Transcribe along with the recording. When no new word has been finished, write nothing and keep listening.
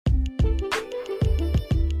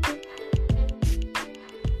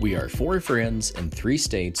We are 4 friends in 3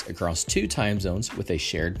 states across 2 time zones with a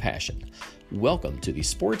shared passion. Welcome to the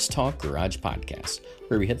Sports Talk Garage Podcast,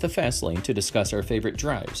 where we hit the fast lane to discuss our favorite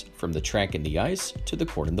drives, from the track and the ice to the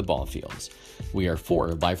court and the ball fields. We are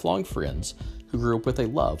 4 lifelong friends who grew up with a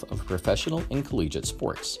love of professional and collegiate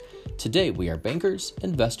sports. Today we are bankers,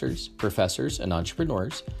 investors, professors, and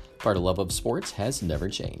entrepreneurs, but our love of sports has never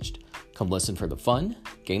changed. Come listen for the fun,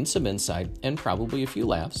 gain some insight, and probably a few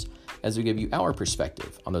laughs as we give you our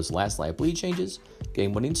perspective on those last lap lead changes,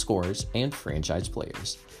 game-winning scores, and franchise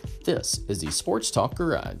players. This is the Sports Talk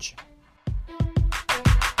Garage.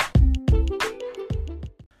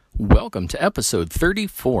 Welcome to episode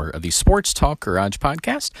 34 of the Sports Talk Garage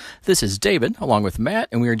Podcast. This is David, along with Matt,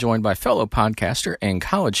 and we are joined by fellow podcaster and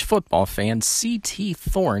college football fan C.T.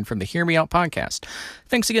 Thorne from the Hear Me Out podcast.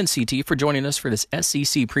 Thanks again, C.T., for joining us for this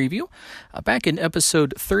SEC preview. Back in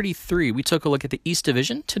episode 33, we took a look at the East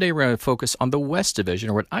Division. Today, we're going to focus on the West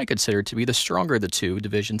Division, or what I consider to be the stronger of the 2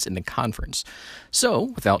 divisions in the conference.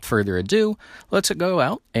 So, without further ado, let's go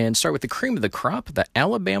out and start with the cream of the crop, the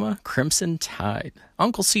Alabama Crimson Tide.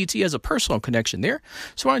 Uncle C.T. has a personal connection there,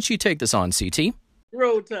 so why don't you take this on, C.T.?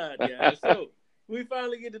 Roll Tide, guys. So, we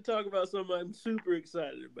finally get to talk about something I'm super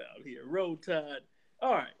excited about here. Roll Tide.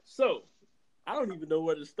 All right, so I don't even know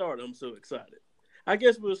where to start. I'm so excited. I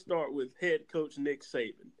guess we'll start with head coach Nick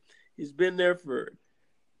Saban. He's been there for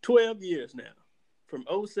 12 years now, from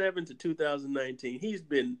 2007 to 2019. He's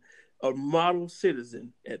been a model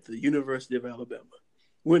citizen at the University of Alabama,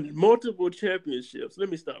 winning multiple championships. Let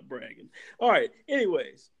me stop bragging. All right,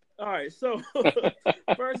 anyways. All right, so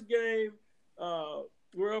first game,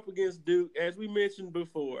 we're up against Duke. As we mentioned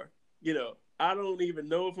before, I don't even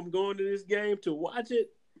know if I'm going to this game to watch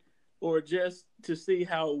it or just to see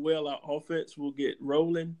how well our offense will get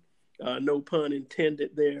rolling. No pun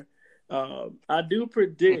intended there. I do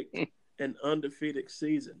predict an undefeated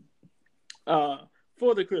season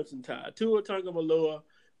for the Crimson Tide. Tua Tagovailoa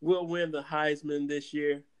will win the Heisman this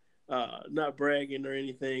year. Not bragging or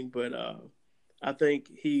anything, but I think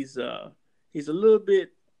he's a little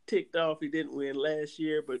bit ticked off he didn't win last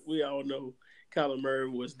year, but we all know Kyler Murray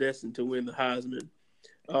was destined to win the Heisman.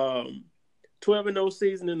 12-0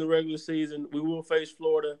 season in the regular season. We will face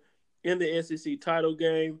Florida in the SEC title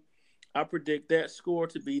game. I predict that score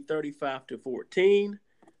to be 35-14.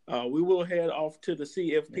 We will head off to the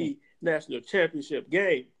CFP National Championship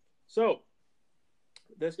game. So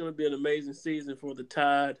that's going to be an amazing season for the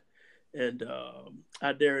Tide, and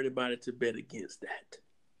I dare anybody to bet against that.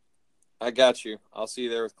 I got you. I'll see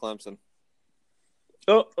you there with Clemson.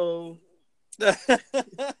 Uh-oh.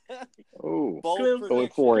 Oh, Clemson, going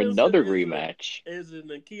for another Clemson rematch. Is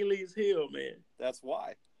an Achilles heel, man. That's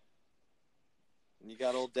why. And you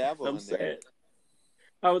got old Dabo I'm in sad. there.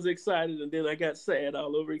 I was excited, and then I got sad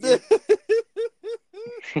all over again.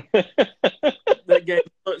 That game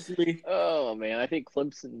punched me. Oh man, I think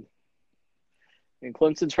Clemson.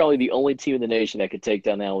 Clemson's probably the only team in the nation that could take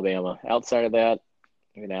down Alabama. Outside of that,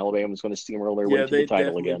 Alabama's going to steamroll their way to the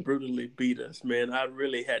title again. Yeah, they brutally beat us, man. I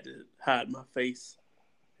really had to hide my face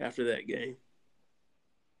after that game.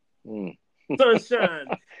 Sunshine.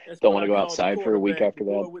 Don't want to go outside for a week after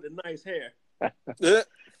that. With a nice hair.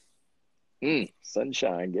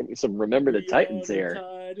 Sunshine. Give me some Remember the Titans here.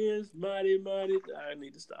 Tide is mighty, mighty. I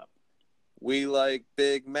need to stop. We like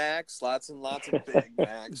Big Macs. Lots and lots of Big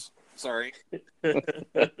Macs. Sorry. Adding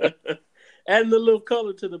a little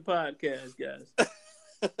color to the podcast, guys.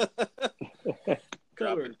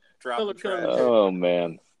 Color. Oh,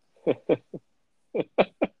 man.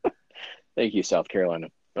 Thank you, South Carolina.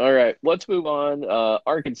 All right, let's move on.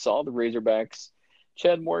 Arkansas, the Razorbacks.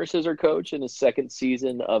 Chad Morris is our coach in his 2nd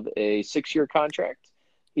season of a 6-year contract.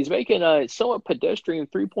 He's making a somewhat pedestrian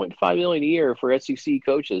 $3.5 million a year for SEC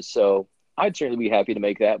coaches, so I'd certainly be happy to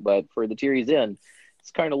make that, but for the tier he's in,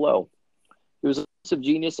 it's kind of low. He was a offensive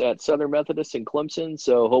genius at Southern Methodist and Clemson,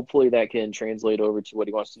 so hopefully that can translate over to what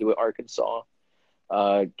he wants to do at Arkansas.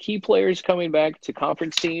 Key players coming back to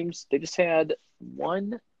conference teams. They just had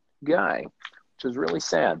one guy, which was really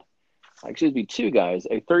sad. Excuse me, 2 guys,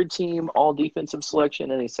 a 3rd-team all-defensive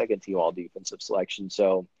selection and a 2nd-team all-defensive selection.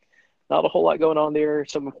 So not a whole lot going on there.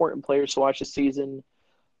 Some important players to watch this season.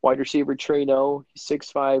 Wide receiver Trey No, he's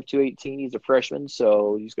 6'5", 218. He's a freshman,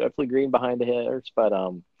 so he's definitely green behind the ears. But,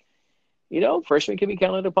 freshmen can be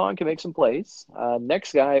counted upon, can make some plays.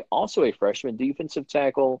 Next guy, also a freshman, defensive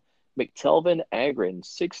tackle, McTelvin Agron,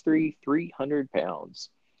 6'3", 300 pounds.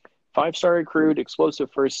 5-star recruit, explosive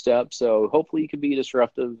first step, so hopefully he can be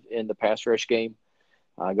disruptive in the pass rush game.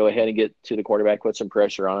 Go ahead and get to the quarterback, put some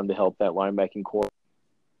pressure on him to help that linebacking core.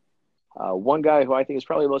 One guy who I think is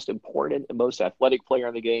probably the most important and most athletic player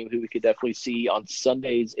in the game, who we could definitely see on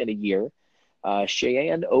Sundays in a year,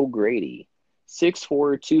 Cheyenne O'Grady,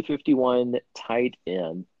 6'4", 251, tight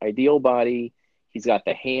end, ideal body. He's got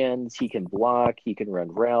the hands. He can block. He can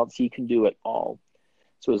run routes. He can do it all.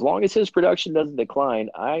 So as long as his production doesn't decline,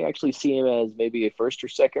 I actually see him as maybe a first or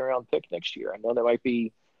second round pick next year. I know that might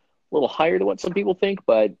be a little higher than what some people think,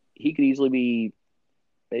 but he could easily be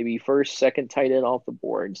maybe first, second tight end off the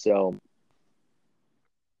board. So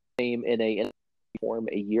in a form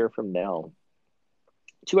a year from now.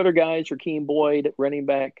 Two other guys, Rakeem Boyd, running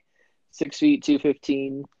back, 6 feet,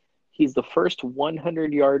 215. He's the first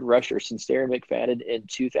 100-yard rusher since Darren McFadden in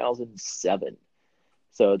 2007.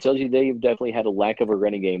 So it tells you they've definitely had a lack of a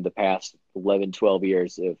running game the past 11, 12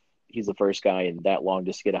 years if he's the first guy in that long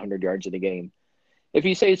just to get 100 yards in a game. If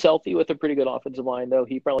he stays healthy with a pretty good offensive line, though,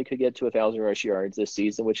 he probably could get to 1,000 rush yards this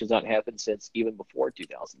season, which has not happened since even before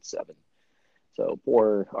 2007. So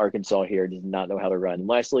poor Arkansas here does not know how to run. And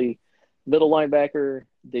lastly, middle linebacker,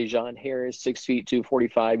 Dejon Harris, 6 feet,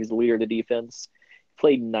 245. He's the leader of the defense.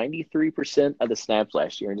 Played 93% of the snaps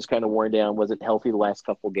last year and just kind of worn down, wasn't healthy the last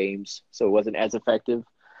couple of games, so it wasn't as effective.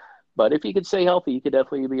 But if he could stay healthy, he could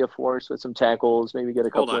definitely be a force with some tackles, maybe get a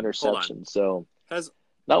couple interceptions. So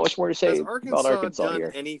not much more to say has about Arkansas done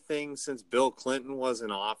here. anything since Bill Clinton was in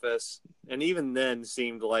office? And even then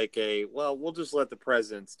seemed like we'll just let the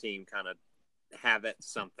president's team kind of have it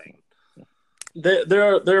something.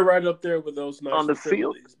 They're right up there with those nice On the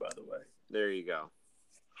facilities, by the way. There you go.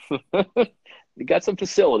 They got some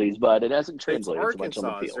facilities, but it hasn't It's translated so much Arkansas.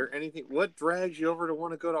 on the field. Is there anything? What drags you over to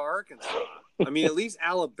want to go to Arkansas? I mean, at least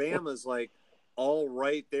Alabama's like all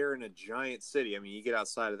right there in a giant city. I mean, you get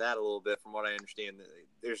outside of that a little bit, from what I understand,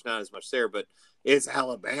 there's not as much there, but it's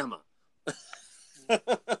Alabama.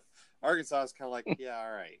 Arkansas is kind of like, yeah,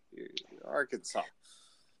 all right, Arkansas.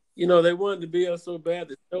 You know, they wanted to be us so bad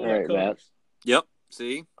they stole our All right, Matt. colors. Yep.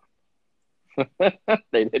 See?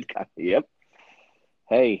 They did copy. Yep.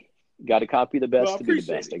 Hey, got to copy the best Well, I to be the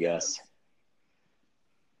appreciate best, it, I guess.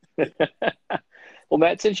 Well,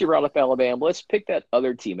 Matt, since you brought up Alabama, let's pick that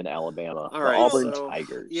other team in Alabama, All the right, Auburn so,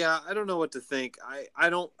 Tigers. Yeah, I don't know what to think. I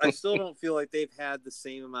still don't feel like they've had the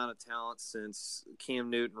same amount of talent since Cam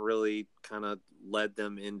Newton really kind of led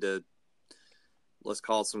them into, let's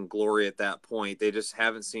call it, some glory at that point. They just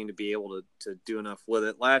haven't seemed to be able to do enough with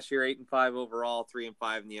it. Last year, 8-5 overall,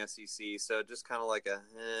 3-5 in the SEC. So just kind of like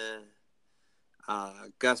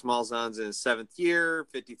Gus Malzahn's in his 7th year,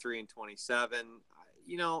 53-27.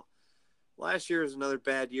 You know, last year was another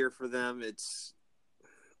bad year for them. It's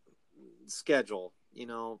schedule,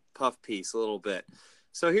 puff piece a little bit.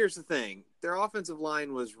 So here's the thing. Their offensive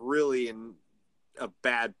line was really in a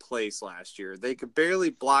bad place last year. They could barely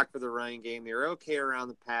block for the running game. They were okay around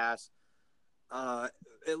the pass.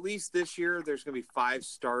 At least this year, there's going to be 5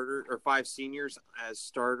 seniors as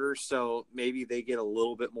starters. So maybe they get a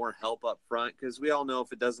little bit more help up front, because we all know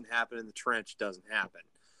if it doesn't happen in the trench, it doesn't happen.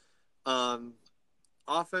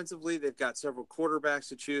 Offensively, they've got several quarterbacks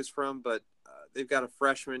to choose from, but they've got a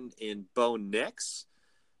freshman in Bo Nix,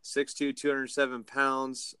 6'2", 207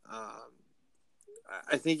 pounds.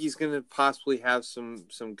 I think he's going to possibly have some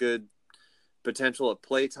good potential at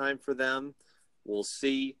play time for them. We'll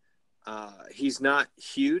see. He's not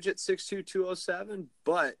huge at 6'2", 207,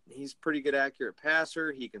 but he's a pretty good accurate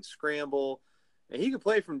passer. He can scramble, and he can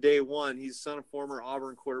play from day one. He's the son of former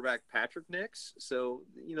Auburn quarterback Patrick Nix. So,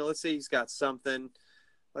 let's say he's got something.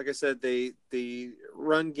 Like I said, the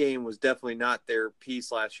run game was definitely not their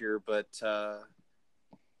piece last year, but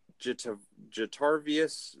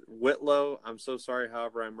Jatarvius Whitlow, I'm so sorry,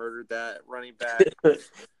 however I murdered that running back.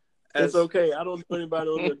 It's okay. I don't know anybody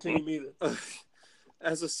on their team either.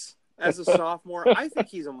 As a sophomore, I think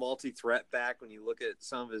he's a multi-threat back when you look at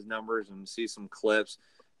some of his numbers and see some clips.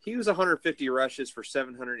 He was 150 rushes for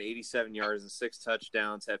 787 yards and 6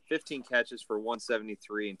 touchdowns, had 15 catches for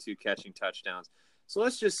 173 and 2 catching touchdowns. So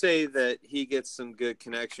let's just say that he gets some good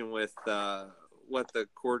connection with what the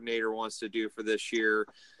coordinator wants to do for this year,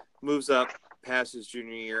 moves up past his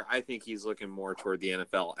junior year. I think he's looking more toward the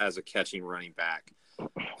NFL as a catching running back.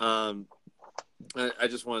 I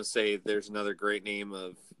just want to say there's another great name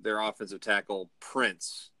of their offensive tackle,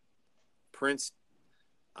 Prince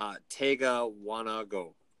Tega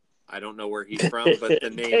Wanago. I don't know where he's from, but the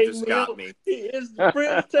name just got me. It's the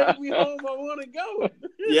Prince, take me home, I want to go.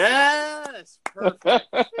 Yes, perfect.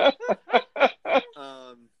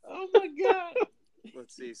 Oh my God.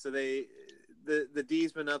 Let's see. So the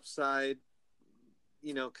D's been upside,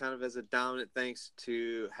 kind of as a dominant, thanks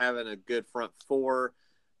to having a good front four.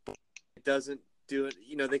 It doesn't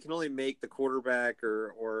they can only make the quarterback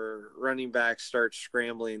or running back start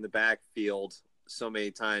scrambling the backfield so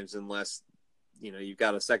many times unless, you've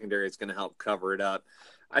got a secondary that's going to help cover it up.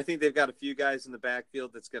 I think they've got a few guys in the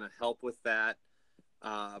backfield that's going to help with that.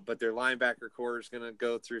 But their linebacker core is going to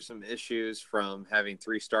go through some issues from having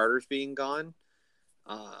 3 starters being gone.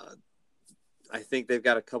 I think they've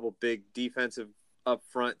got a couple big defensive up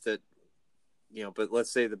front that, but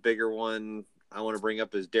let's say the bigger one I want to bring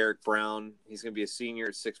up is Derek Brown. He's going to be a senior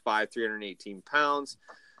at 6'5", 318 pounds.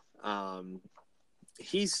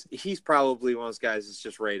 He's probably one of those guys that's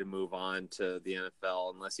just ready to move on to the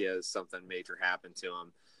NFL unless he has something major happen to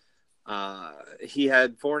him. He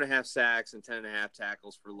had 4.5 sacks and 10.5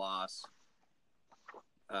 tackles for loss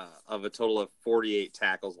of a total of 48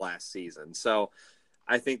 tackles last season. So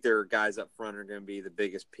I think their guys up front are going to be the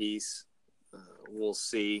biggest piece. We'll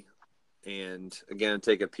see. And again,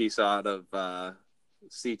 take a piece out of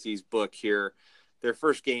CT's book here. Their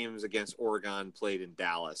first games against Oregon played in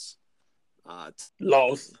Dallas.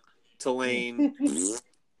 Lost. Tulane,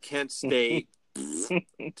 Kent State,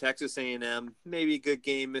 Texas A&M, maybe a good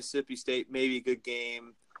game. Mississippi State, maybe a good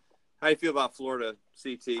game. How do you feel about Florida,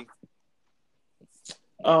 CT?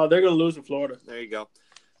 They're going to lose to Florida. There you go.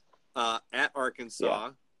 At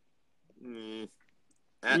Arkansas. Yeah.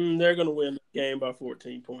 They're going to win the game by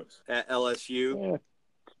 14 points. At LSU. Yeah.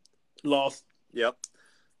 Lost. Yep.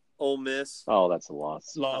 Ole Miss. Oh, that's a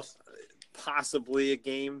loss. Lost. Possibly a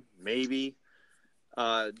game, maybe.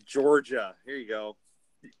 Georgia. Here you go.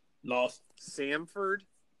 Lost. Samford.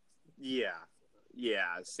 Yeah.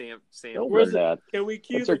 Samford. Don't win that. Can we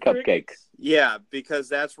cue That's the their cupcake. crickets? Yeah, because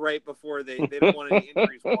that's right before they don't want any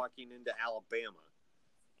injuries walking into Alabama.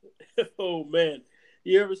 Oh, man.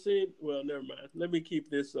 You ever seen – well, never mind. Let me keep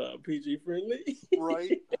this PG friendly.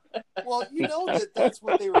 Right. Well, that's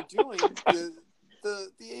what they were doing.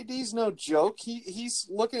 The AD's no joke. He's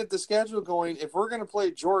looking at the schedule going, if we're going to play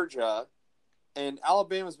Georgia and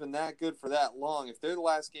Alabama's been that good for that long, if they're the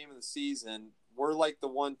last game of the season, we're like the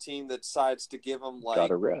one team that decides to give them like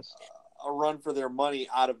Gotta rest. A run for their money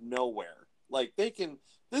out of nowhere. Like they can –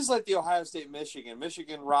 this is like the Ohio State-Michigan.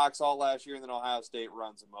 Michigan rocks all last year, and then Ohio State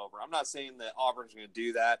runs them over. I'm not saying that Auburn's going to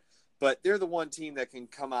do that, but they're the one team that can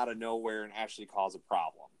come out of nowhere and actually cause a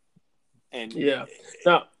problem. And yeah.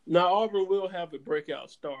 Now Auburn will have a breakout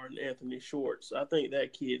star in Anthony Schwartz. I think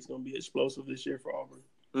that kid's going to be explosive this year for Auburn.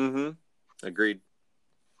 Mm-hmm. Agreed.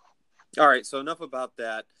 All right, so enough about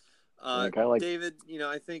that. David,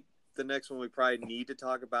 I think the next one we probably need to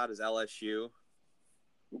talk about is LSU.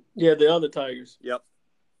 Yeah, the other Tigers. Yep.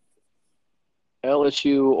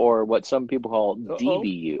 LSU, or what some people call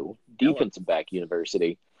DBU, Defensive Back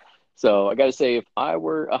University. So I got to say, if I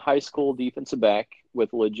were a high school defensive back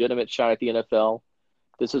with a legitimate shot at the NFL,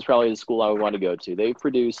 this is probably the school I would want to go to. They've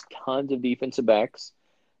produced tons of defensive backs.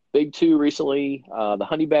 Big 2 recently, the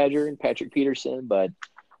Honey Badger and Patrick Peterson, but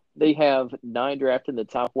they have 9 drafted in the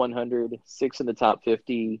top 100, 6 in the top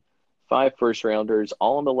 50, 5 first-rounders,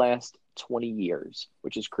 all in the last 20 years,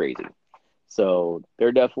 which is crazy. So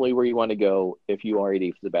they're definitely where you want to go if you are a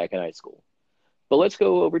defensive back in high school. But let's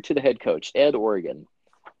go over to the head coach, Ed Oregon.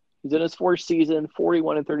 He's in his 4th season,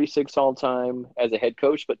 41-36 all time as a head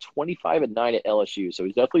coach, but 25-9 at LSU. So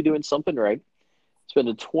he's definitely doing something right. He's been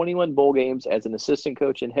to 21 bowl games as an assistant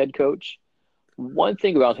coach and head coach. One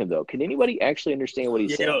thing about him, though, can anybody actually understand what he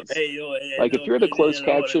says? If you're the closed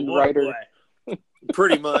caption writer,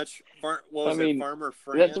 pretty much. Farmer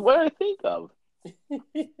Fran? That's what I think of.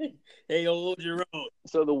 Hey, old Jerome.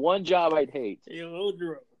 So the one job I'd hate, hey, old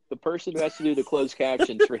Jerome, the person who has to do the closed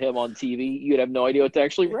captions for him on TV, you'd have no idea what to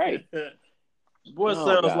actually write. Boy,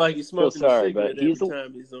 sounds like he's smoking a cigarette every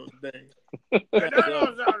time he's on the thing.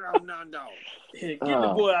 No. Get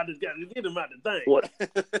the boy out of the get him out of the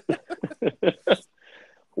thing.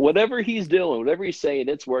 Whatever he's doing, whatever he's saying,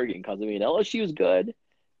 it's working. Because, LSU is good.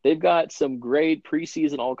 They've got some great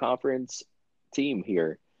preseason all-conference team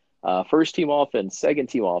here. First team offense, second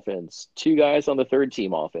team offense, 2 guys on the third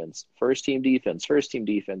team offense, first team defense,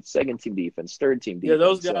 second team defense, third team defense. Yeah,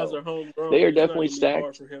 those guys are homegrown. They are definitely stacked.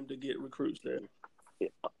 Hard for him to get recruits there.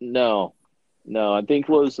 No. I think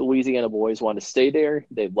those Louisiana boys want to stay there.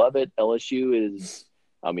 They love it. LSU is,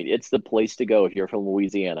 it's the place to go if you're from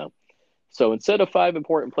Louisiana. So instead of 5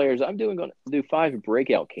 important players, I'm going to do 5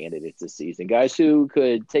 breakout candidates this season, guys who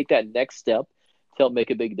could take that next step to help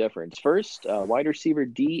make a big difference. First, wide receiver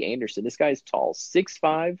D. Anderson. This guy's tall,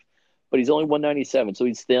 6'5", but he's only 197, so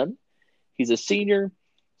he's thin. He's a senior,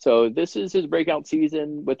 so this is his breakout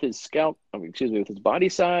season with his with his body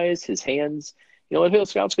size, his hands. If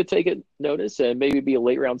scouts could take it notice and maybe be a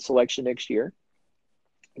late round selection next year.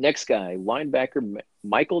 Next guy, linebacker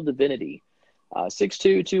Michael Divinity.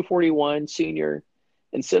 6'2", 241, senior.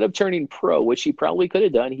 Instead of turning pro, which he probably could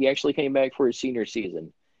have done, he actually came back for his senior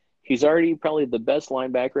season. He's already probably the best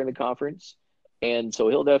linebacker in the conference, and so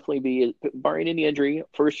he'll definitely be, barring any injury,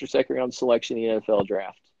 first or second round selection in the NFL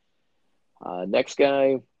draft. Next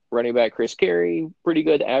guy, running back Chris Carey, pretty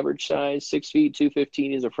good average size, 6 feet,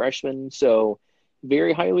 215. He's a freshman, so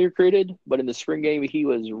very highly recruited. But in the spring game, he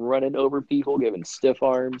was running over people, giving stiff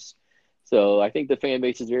arms. So I think the fan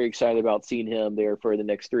base is very excited about seeing him there for the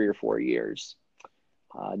next 3 or 4 years.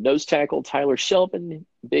 Nose tackle Tyler Shelvin,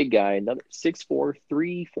 big guy, another 6'4",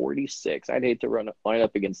 346. I'd hate to line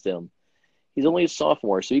up against him. He's only a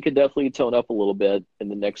sophomore, so he could definitely tone up a little bit in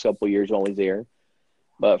the next couple of years while he's there.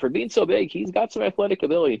 But for being so big, he's got some athletic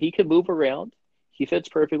ability. He can move around. He fits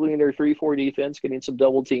perfectly in their 3-4 defense, getting some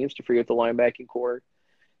double teams to free up the linebacking core.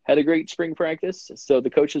 Had a great spring practice, so the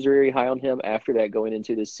coaches are very high on him after that going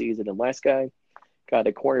into this season. And last guy, got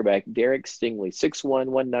a cornerback, Derek Stingley, 6'1",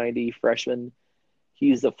 190, freshman.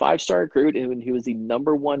 He's the 5-star recruit, and he was the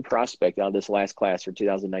number 1 prospect out of this last class for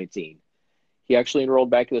 2019. He actually enrolled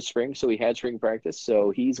back in the spring, so he had spring practice. So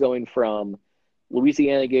he's going from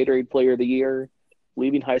Louisiana Gatorade Player of the Year,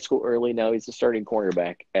 leaving high school early. Now he's the starting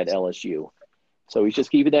cornerback at LSU. So he's just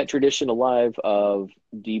keeping that tradition alive of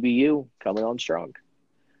DBU coming on strong.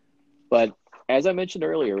 But as I mentioned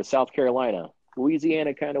earlier with South Carolina,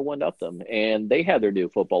 Louisiana kind of one-upped them, and they have their new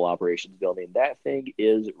football operations building. That thing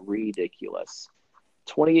is ridiculous.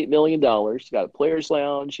 $28 million, got a players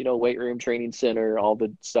lounge, weight room, training center, all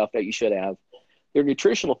the stuff that you should have. Their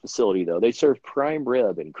nutritional facility, though, they serve prime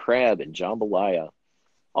rib and crab and jambalaya,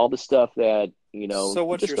 all the stuff that, So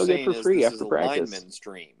what just you're go get saying for is free this after is a practice. lineman's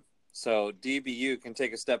dream. So DBU can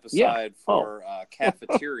take a step Yeah. aside for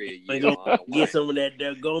cafeteria They you on gonna the get way. some of that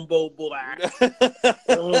there gumbo, boy.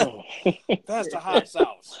 Oh. Pass the hot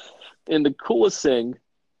sauce. And the coolest thing,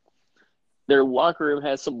 their locker room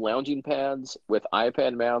has some lounging pads with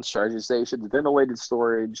iPad mounts, charging stations, ventilated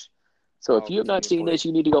storage. So if you have not seen this,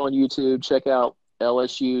 you need to go on YouTube, check out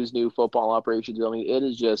LSU's new football operations. It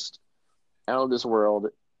is just out of this world.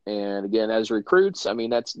 And again, as recruits,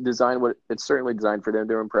 that's designed. It's certainly designed for them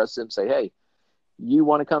to impress them. Say, hey, you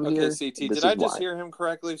want to come here? Okay, CT, did I just hear him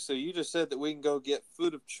correctly? So you just said that we can go get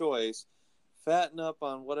food of choice, fatten up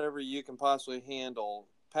on whatever you can possibly handle,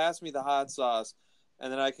 pass me the hot sauce,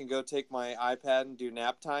 and then I can go take my iPad and do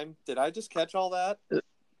nap time? Did I just catch all that?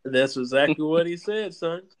 That's exactly what he said,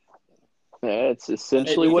 son. That's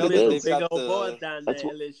essentially what it is. Big old boys down there at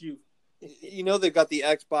LSU. They've got the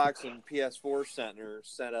Xbox and PS4 center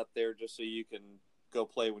set up there just so you can go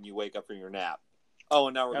play when you wake up from your nap. Oh,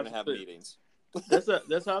 and now we're going to have meetings. That's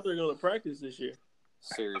how they're going to practice this year.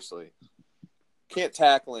 Seriously. Can't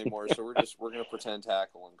tackle anymore, so we're going to pretend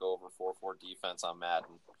tackle and go over 4-4 defense on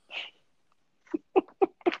Madden.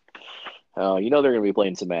 Oh, they're going to be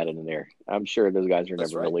playing some Madden in there. I'm sure those guys are never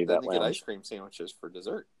going to leave that lounge. They get ice cream sandwiches for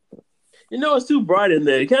dessert. It's too bright in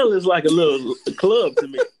there. It kind of looks like a little club to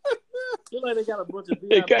me. Feel like they got a bunch of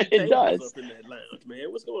VIP tables up in that lounge,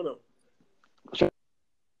 man. What's going on?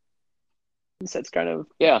 That's kind of,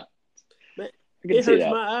 yeah. Man, it hurts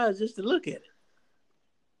my eyes just to look at it.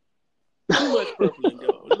 Too much purple and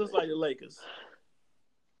gold. It looks like the Lakers.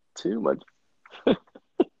 Too much.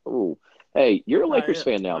 Ooh. Hey, you're a Lakers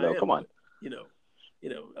fan now, though. Come on.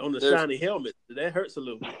 On the shiny helmet, that hurts a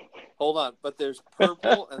little bit. Hold on, but there's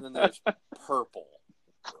purple and then there's purple,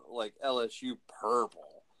 like LSU purple.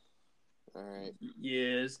 All right.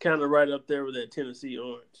 Yeah, it's kind of right up there with that Tennessee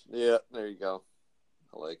orange. Yeah, there you go.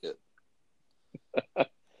 I like it.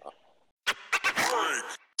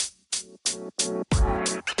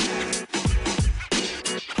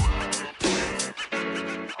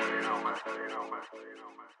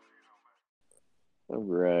 All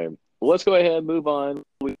right. Well, let's go ahead and move on.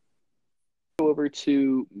 We go over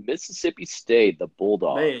to Mississippi State, the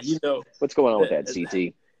Bulldogs. Man, what's going on with that,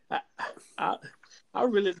 CT? I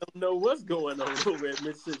really don't know what's going on over at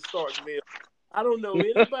Mississippi Starkville. I don't know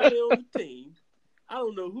anybody on the team. I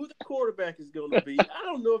don't know who the quarterback is going to be. I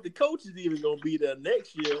don't know if the coach is even going to be there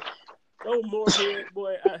next year. Oh, Moorhead,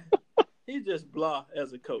 boy, he's just blah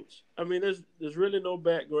as a coach. There's really no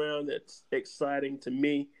background that's exciting to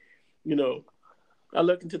me. I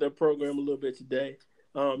looked into their program a little bit today.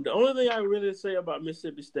 The only thing I really say about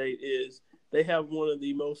Mississippi State is they have one of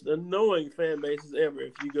the most annoying fan bases ever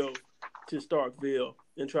if you go to Starkville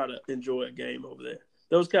and try to enjoy a game over there.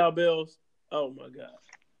 Those Cowbells, oh, my God.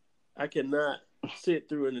 I cannot sit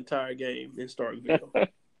through an entire game in Starkville.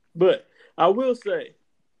 But I will say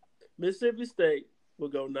Mississippi State will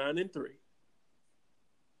go 9-3.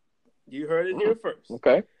 You heard it here first.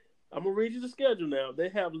 Okay. I'm going to read you the schedule now. They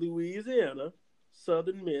have Louisiana,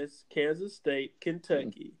 Southern Miss, Kansas State,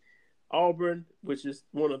 Kentucky, Auburn, which is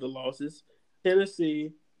one of the losses,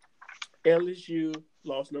 Tennessee, LSU,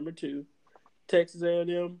 loss number 2, Texas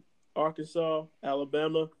A&M, Arkansas,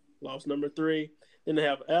 Alabama, loss number 3. Then they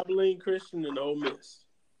have Abilene Christian and Ole Miss.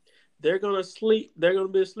 They're gonna sleep. They're gonna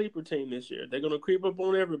be a sleeper team this year. They're gonna creep up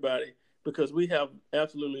on everybody because we have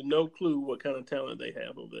absolutely no clue what kind of talent they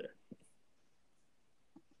have over there.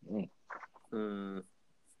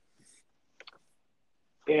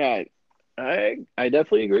 Yeah, I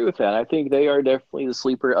definitely agree with that. I think they are definitely the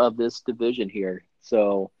sleeper of this division here.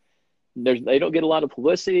 So they don't get a lot of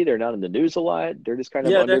publicity. They're not in the news a lot. They're just kind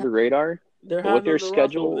of under the radar. They're but with their hiding on the rock over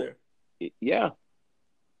schedule, there. yeah.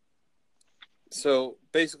 So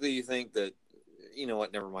basically, you think that, you know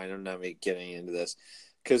what? Never mind. I'm not getting into this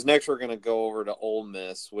because next we're going to go over to Ole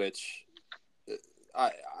Miss, which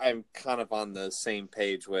I'm kind of on the same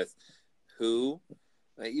page with. Who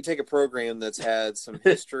you take a program that's had some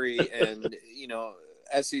history, and you know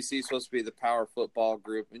SEC is supposed to be the power football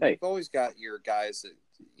group, and you've always got your guys that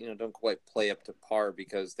don't quite play up to par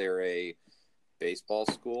because they're a baseball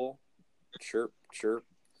school. Chirp, chirp.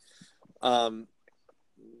 The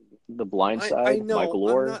Blind Side, I know. Michael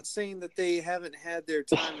Orr. I'm not saying that they haven't had their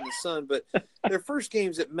time in the sun, but their first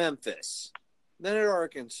game's at Memphis, then at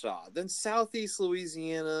Arkansas, then Southeast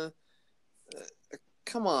Louisiana.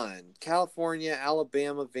 Come on, California,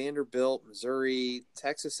 Alabama, Vanderbilt, Missouri,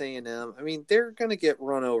 Texas A&M. I mean, they're going to get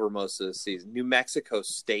run over most of the season. New Mexico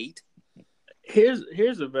State. Here's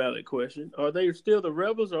a valid question: are they still the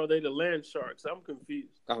Rebels, or are they the Land Sharks? I'm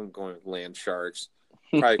confused. I'm going with Land Sharks.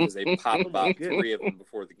 Probably because they pop about 3 of them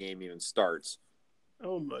before the game even starts.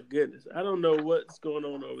 Oh my goodness! I don't know what's going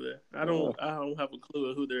on over there. I don't have a clue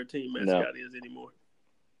of who their team mascot is anymore.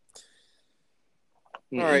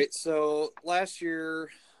 All right, so last year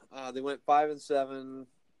they went 5-7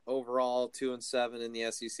 overall, 2-7 in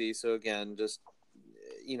the SEC. So again, just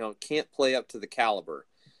can't play up to the caliber.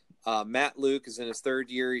 Matt Luke is in his 3rd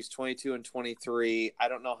year. He's 22-23. I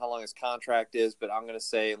don't know how long his contract is, but I'm going to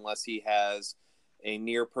say unless he has a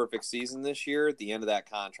near perfect season this year, the end of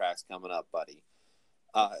that contract's coming up, buddy.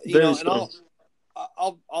 I'll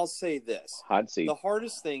say this. Hot seat. The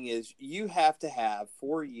hardest thing is you have to have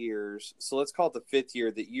 4 years. So let's call it the 5th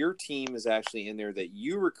year that your team is actually in there, that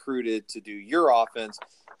you recruited to do your offense.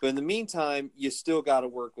 But in the meantime, you still got to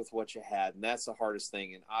work with what you had. And that's the hardest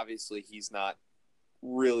thing. And obviously he's not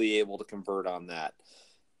really able to convert on that.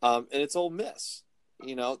 And it's Ole Miss.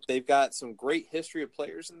 They've got some great history of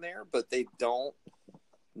players in there, but they don't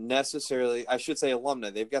necessarily, I should say alumni.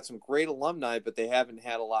 They've got some great alumni, but they haven't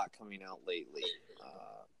had a lot coming out lately.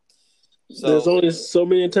 So there's only so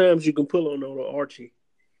many times you can pull on Archie.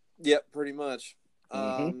 Yep, pretty much.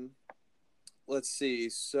 Let's see.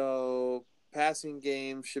 So passing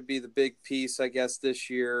game should be the big piece, I guess, this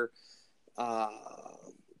year.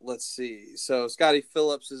 Let's see. So Scotty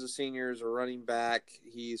Phillips is a senior, is a running back.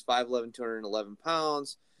 He's 5'11", 211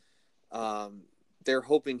 pounds. They're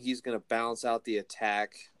hoping he's going to balance out the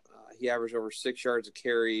attack. He averaged over 6 yards a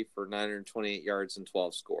carry for 928 yards and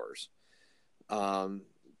 12 scores.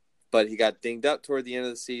 But he got dinged up toward the end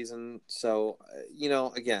of the season. So,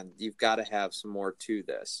 again, you've got to have some more to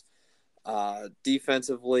this.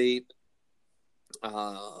 Defensively,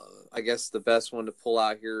 I guess the best one to pull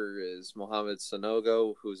out here is Mohamed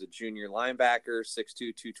Sanogo, who's a junior linebacker, 6'2",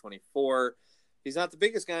 224. He's not the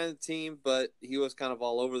biggest guy on the team, but he was kind of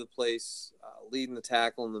all over the place, leading the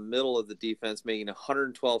tackle in the middle of the defense, making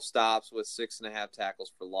 112 stops with 6.5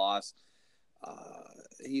 tackles for loss.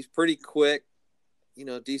 He's pretty quick,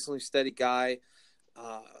 decently steady guy.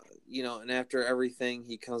 And after everything,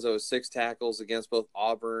 he comes out with 6 tackles against both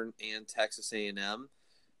Auburn and Texas A&M.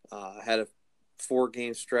 Had a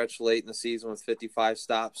 4-game stretch late in the season with 55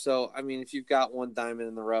 stops. So, I mean, if you've got one diamond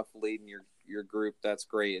in the rough leading your group, that's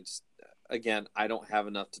great. It's, again, I don't have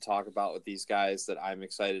enough to talk about with these guys that I'm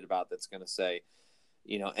excited about that's going to say,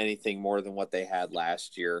 anything more than what they had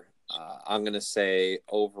last year. I'm going to say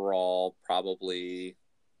overall, probably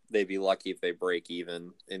they'd be lucky if they break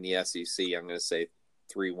even in the SEC. I'm going to say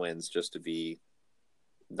 3 wins just to be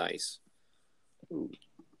nice.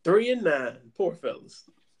 3-9. Poor fellas.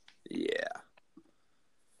 Yeah.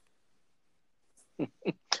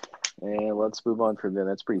 And let's move on from there.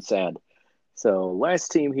 That's pretty sad. So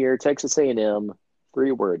last team here, Texas A&M,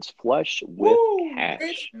 3 words: flush with cash.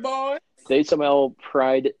 Rich boy. They somehow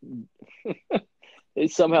pried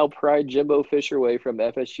Jimbo Fisher away from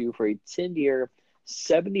FSU for a 10-year,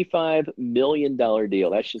 $75 million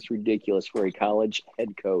deal. That's just ridiculous for a college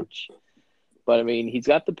head coach. But I mean, he's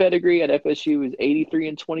got the pedigree at FSU. He's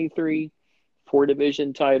 83-23, 4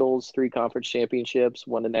 division titles, 3 conference championships,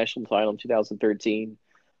 won the national title in 2013.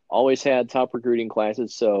 Always had top recruiting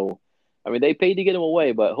classes. So, I mean, they paid to get him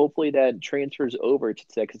away, but hopefully that transfers over to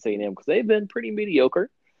Texas A&M because they've been pretty mediocre.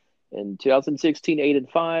 In 2016,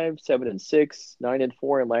 8-5, 7-6,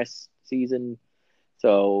 9-4 in last season.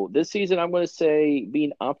 So this season, I'm going to say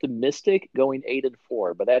being optimistic, going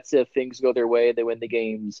 8-4. But that's if things go their way, they win the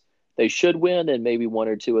games they should win, and maybe 1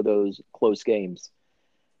 or 2 of those close games.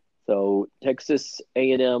 So Texas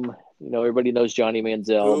A&M, everybody knows Johnny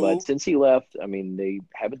Manziel, Who? but since he left, I mean, they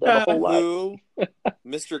haven't done a whole lot. Who?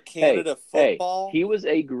 Mr. Canada Hey, football? he was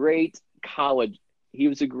a great college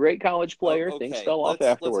player. Okay, Things fell off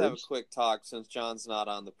let's afterwards. have a quick talk since John's not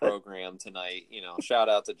on the program tonight. Shout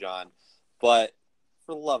out to John. But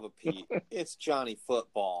for the love of Pete, it's Johnny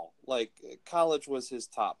football. Like, college was his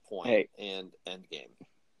top point and end game.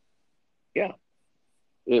 Yeah,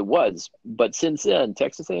 it was. But since then,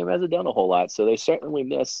 Texas A&M hasn't done a whole lot, so they certainly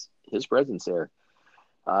miss his presence there.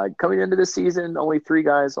 Coming into this season, only 3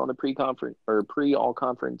 guys on the pre-conference or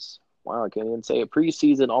pre-all-conference. Wow, I can't even say a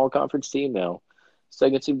preseason all-conference team now.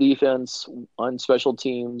 Second team defense, on special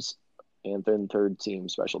teams, and then third team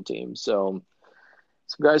special teams. So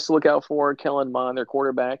some guys to look out for. Kellen Mond, their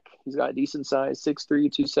quarterback. He's got decent size, 6'3",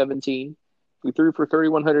 217. He threw for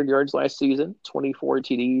 3,100 yards last season, 24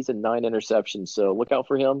 TDs and 9 interceptions. So look out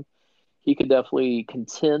for him. He could definitely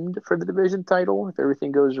contend for the division title if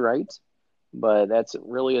everything goes right, but that's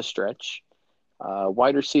really a stretch.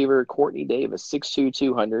 Wide receiver Courtney Davis, 6'2",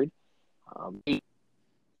 200.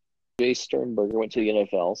 Jay Sternberger went to the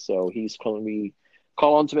NFL, so he's going to be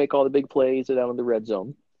called on to make all the big plays out in the red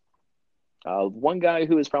zone. One guy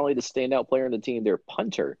who is probably the standout player on the team, their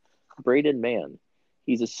punter, Braden Mann.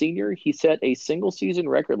 He's a senior. He set a single-season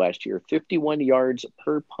record last year, 51 yards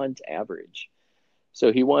per punt average.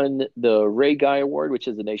 So he won the Ray Guy Award, which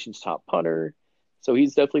is the nation's top punter. So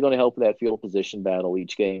he's definitely going to help with that field position battle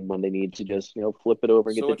each game when they need to just, flip it over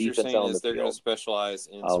and get the defense out on the field. They're going to specialize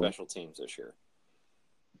in special teams this year.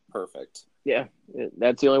 Perfect. Yeah,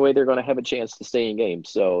 that's the only way they're going to have a chance to stay in games.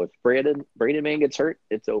 So if Braden Mann gets hurt,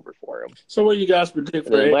 it's over for him. So what do you guys predict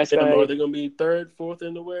for A&M? Are they going to be 3rd, 4th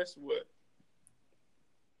in the West? What?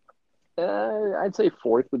 I'd say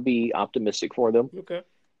 4th would be optimistic for them. Okay.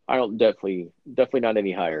 I don't definitely not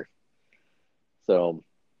any higher. So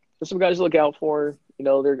there's some guys to look out for.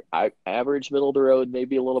 They're average, middle of the road,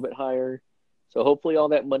 maybe a little bit higher. So hopefully all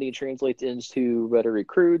that money translates into better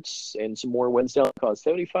recruits and some more wins down. Because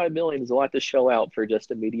 $75 million is a lot to shell out for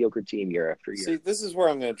just a mediocre team year after year. See, this is where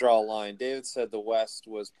I'm going to draw a line. David said the West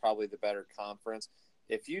was probably the better conference.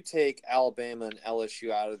 If you take Alabama and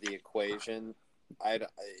LSU out of the equation, I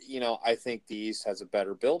think the East has a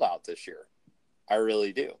better build-out this year. I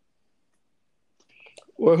really do.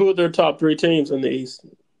 Well, who are their top 3 teams in the East?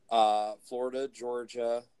 Florida,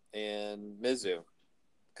 Georgia, and Mizzou.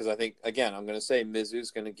 Because I think, again, I'm going to say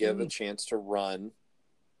Mizzou's going to give a chance to run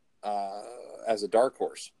as a dark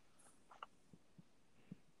horse.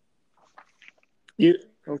 Okay.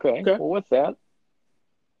 Well, with that,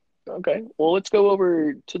 well, let's go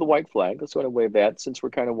over to the white flag. Let's go and wave that since we're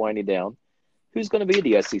kind of winding down. Who's going to be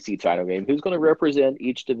the SEC title game? Who's going to represent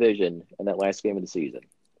each division in that last game of the season?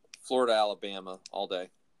 Florida, Alabama, all day.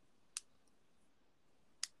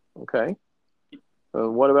 Okay.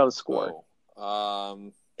 What about the score?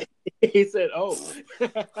 He said, "Oh."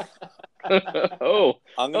 Oh.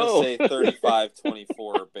 I'm going to say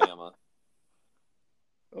 35-24 Bama.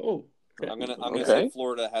 Oh. I'm gonna say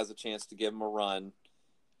Florida has a chance to give them a run,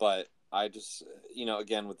 but I just,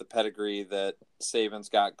 again, with the pedigree that Saban's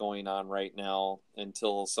got going on right now,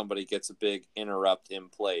 until somebody gets a big interrupt in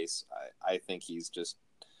place, I think he's just,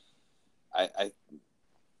 I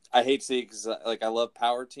hate to see it because, I love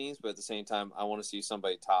power teams, but at the same time, I want to see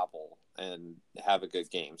somebody topple and have a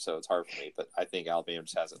good game. So it's hard for me, but I think Alabama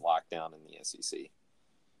just has it locked down in the SEC.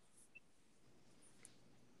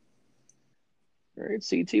 All right,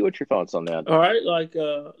 CT, what's your thoughts on that? All right, like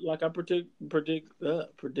I predicted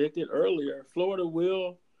earlier, Florida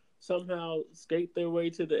will somehow skate their way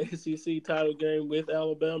to the SEC title game with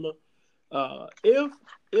Alabama. If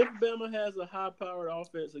Bama has a high-powered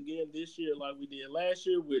offense again this year like we did last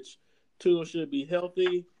year, which Tua should be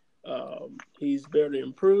healthy, he's barely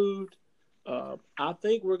improved. I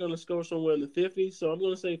think we're going to score somewhere in the 50s, so I'm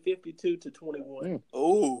going to say 52-21.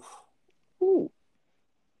 Ooh.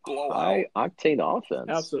 High octane offense.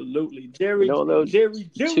 Absolutely. Jerry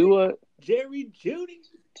Jeudy.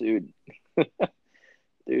 Dude,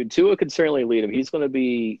 Tua could certainly lead him. He's going to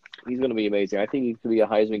be amazing. I think he could be a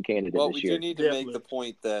Heisman candidate this year. Well, we do need to make the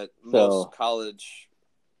point that most college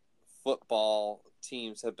football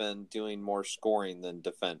teams have been doing more scoring than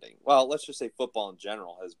defending. Well, let's just say football in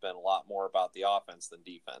general has been a lot more about the offense than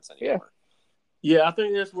defense anymore. Yeah, I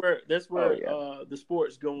think that's where the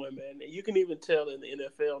sport's going, man. You can even tell in the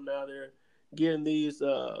NFL now they're getting these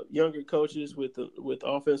younger coaches with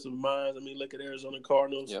offensive minds. I mean, look at Arizona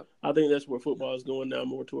Cardinals. Yep. I think that's where football is going now,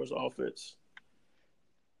 more towards offense.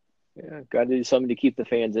 Yeah, got to do something to keep the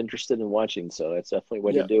fans interested in watching. So that's definitely a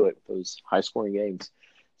way to do it, those high-scoring games.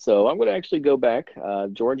 So I'm going to actually go back.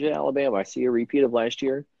 Georgia, Alabama, I see a repeat of last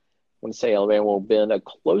year. I want to say Alabama will be in a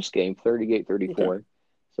close game, 38-34. Okay.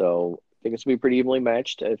 So I think it's going to be pretty evenly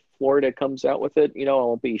matched. If Florida comes out with it, I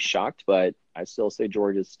won't be shocked, but I still say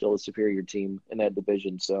Georgia's still a superior team in that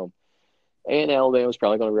division. So, and Alabama's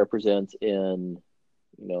probably going to represent in,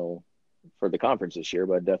 for the conference this year,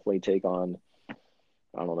 but definitely take on,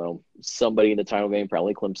 I don't know, somebody in the title game,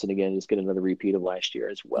 probably Clemson again, just get another repeat of last year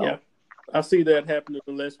as well. Yeah, I see that happening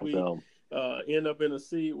unless we end up in a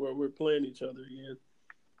seed where we're playing each other again.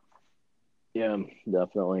 Yeah,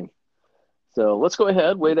 definitely. So let's go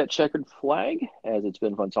ahead, wave that checkered flag, as it's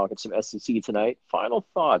been fun talking some SEC tonight. Final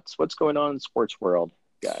thoughts. What's going on in the sports world,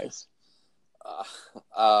 guys?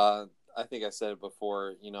 I think I said it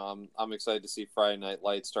before. I'm excited to see Friday Night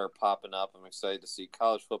Lights start popping up. I'm excited to see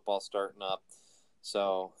college football starting up.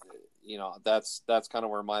 So, that's kind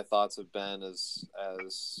of where my thoughts have been as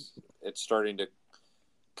it's starting to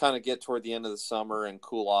kind of get toward the end of the summer and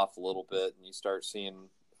cool off a little bit, and you start seeing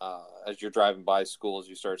as you're driving by schools,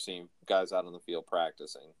 you start seeing guys out on the field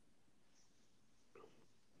practicing.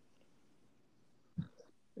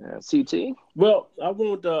 CT? Well, I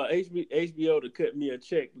want HBO to cut me a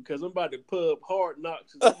check because I'm about to pub Hard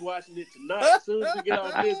Knocks. I'm watching it tonight. As soon as we get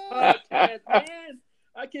off this podcast, man,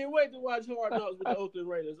 I can't wait to watch Hard Knocks with the Oakland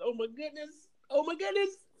Raiders. Oh, my goodness.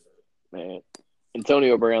 Man,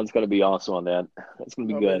 Antonio Brown's going to be awesome on that. That's going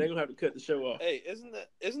to be good. Man, they're going to have to cut the show off. Hey, isn't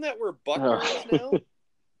that where Buckner is now?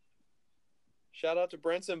 Shout out to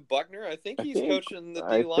Brenson Buckner. I think he's coaching the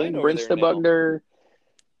D-line over there now. Brenton Buckner,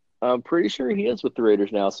 I'm pretty sure he is with the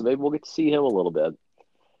Raiders now, so maybe we'll get to see him a little bit.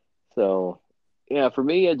 So, yeah, for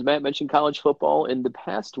me, as Matt mentioned, college football, in the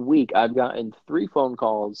past week, I've gotten 3 phone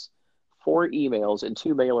calls, 4 emails, and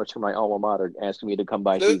 2 mailers from my alma mater asking me to come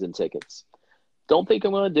buy season tickets. Don't think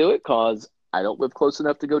I'm going to do it because I don't live close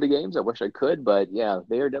enough to go to games. I wish I could, but, yeah,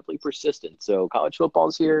 they are definitely persistent. So college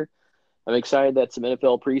football's here. I'm excited that some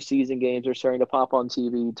NFL preseason games are starting to pop on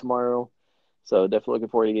TV tomorrow. So definitely looking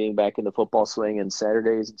forward to getting back in the football swing, and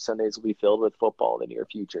Saturdays and Sundays will be filled with football in the near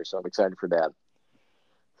future. So I'm excited for that.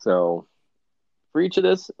 So for each of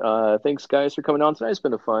this, thanks guys for coming on tonight. It's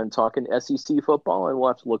been a fun talking SEC football, and we'll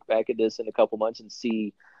have to look back at this in a couple months and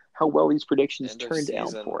see how well these predictions turned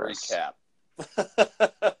out for us.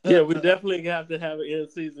 Yeah, we definitely have to have an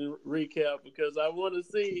in-season recap because I want to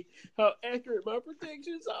see how accurate my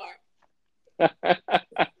predictions are.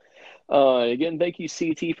 Again, thank you,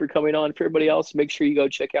 CT, for coming on. For everybody else, make sure you go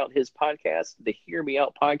check out his podcast, the Hear Me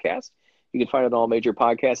Out podcast. You can find it on all major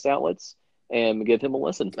podcast outlets and give him a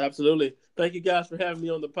listen. Absolutely. Thank you guys for having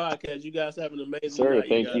me on the podcast. You guys have an amazing night.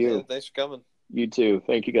 Thank you. Yeah, thanks for coming. You too.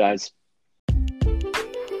 Thank you, guys.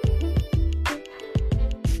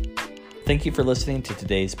 Thank you for listening to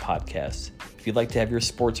today's podcast. If you'd like to have your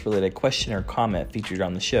sports-related question or comment featured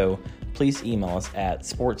on the show, please email us at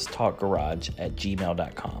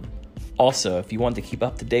sportstalkgarage@gmail.com. Also, if you want to keep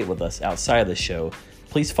up to date with us outside of the show,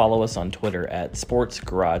 please follow us on Twitter at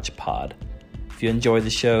SportsGaragePod. If you enjoy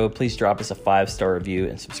the show, please drop us a 5-star review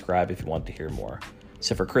and subscribe if you want to hear more.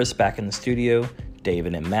 So for Chris back in the studio,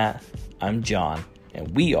 David and Matt, I'm John,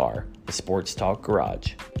 and we are the Sports Talk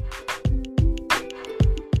Garage.